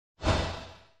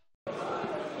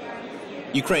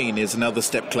Ukraine is another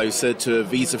step closer to a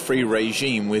visa-free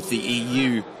regime with the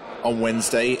EU. On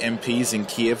Wednesday, MPs in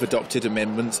Kiev adopted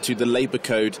amendments to the Labour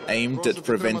Code aimed at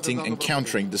preventing and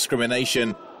countering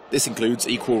discrimination. This includes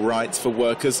equal rights for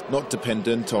workers not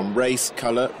dependent on race,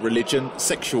 colour, religion,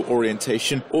 sexual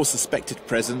orientation or suspected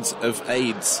presence of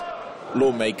AIDS.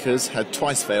 Lawmakers had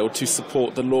twice failed to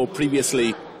support the law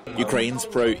previously. Ukraine's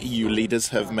pro-EU leaders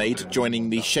have made joining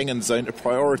the Schengen zone a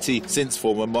priority since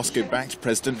former Moscow-backed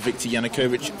President Viktor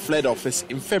Yanukovych fled office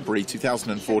in February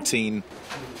 2014.